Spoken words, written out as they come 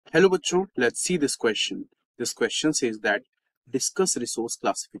Hello बच्चों, let's see this question. This question says that discuss resource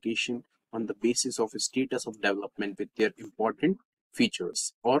classification on the basis of status of development with their important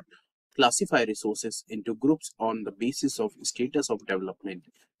features, or classify resources into groups on the basis of status of development.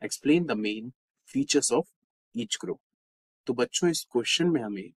 Explain the main features of each group. तो बच्चों इस question में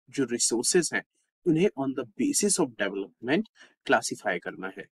हमें जो resources हैं उन्हें on the basis of development classify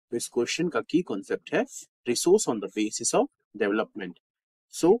करना है। तो इस क्वेश्चन का की कॉन्सेप्ट है resource on the basis of development.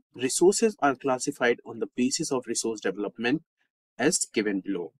 So resources are classified on the basis of resource development as given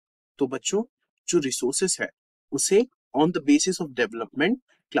below. तो बच्चों जो resources है उसे on the basis of development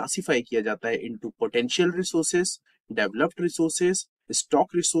classify किया जाता है into potential resources, developed resources,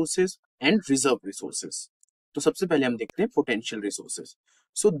 stock resources and reserve resources. तो सबसे पहले हम देखते हैं potential resources.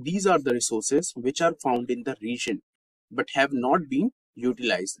 So these are the resources which are found in the region but have not been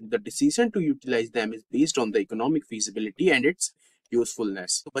utilized. The decision to utilize them is based on the economic feasibility and its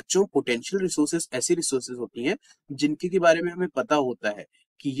usefulness. तो बच्चों potential resources ऐसी resources होती हैं जिनके के बारे में हमें पता होता है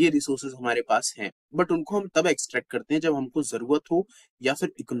कि ये रिसोर्सेज हमारे पास हैं, बट उनको हम तब एक्सट्रैक्ट करते हैं जब हमको जरूरत हो या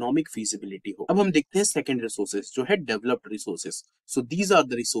फिर इकोनॉमिक फीजिबिलिटी हो। अब हम देखते हैं सेकंड रिसोर्सेज जो है developed resources. So these are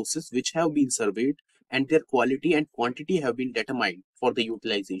the resources which have been served and their quality and quantity have been determined for the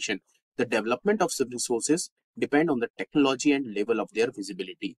utilization. The development of such resources depend on the technology and level of their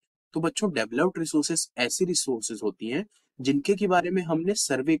visibility. तो बच्चों developed resources ऐसी resources होती हैं जिनके के बारे में हमने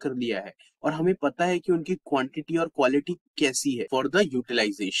सर्वे कर लिया है और हमें पता है कि उनकी क्वांटिटी और क्वालिटी कैसी है फॉर द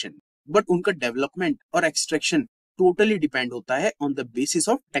यूटिलाइजेशन, बट उनका डेवलपमेंट और एक्सट्रैक्शन टोटली डिपेंड होता है on the basis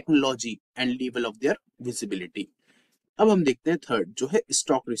of technology and level of their visibility. अब हम देखते हैं थर्ड जो है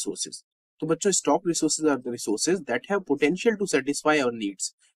स्टॉक रिसोर्सेज। तो बच्चों stock resources are the resources that have potential to satisfy our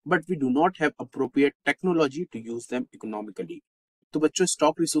needs but we do not have appropriate technology to use them economically. तो बच्चों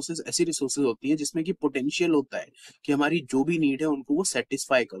स्टॉक रिसोर्सेज ऐसी रिसोर्सेज होती है जिसमें कि पोटेंशियल होता है कि हमारी जो भी नीड है उनको वो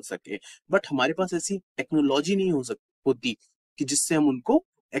सेटिस्फाई कर सके, बट हमारे पास ऐसी टेक्नोलॉजी नहीं होती कि जिससे हम उनको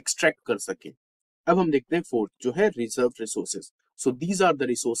एक्सट्रैक्ट कर सके। अब हम देखते हैं फोर्थ जो है reserve resources. So these are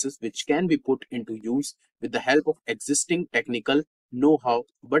the resources which can be put into use with the help of existing technical know how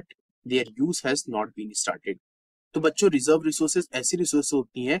but there use has not been started. तो बच्चों रिजर्व रिसोर्सेज ऐसी resources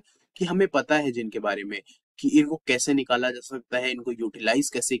होती हैं कि हमें पता है जिनके बारे में कि इनको कैसे निकाला जा सकता है, इनको यूटिलाइज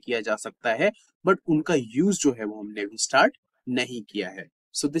कैसे किया जा सकता है, बट उनका यूज जो है वो हमने अभी स्टार्ट नहीं किया है।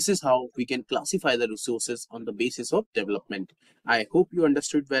 So this is how we can classify the resources on the basis of development. I hope you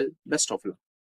understood well. Best of luck.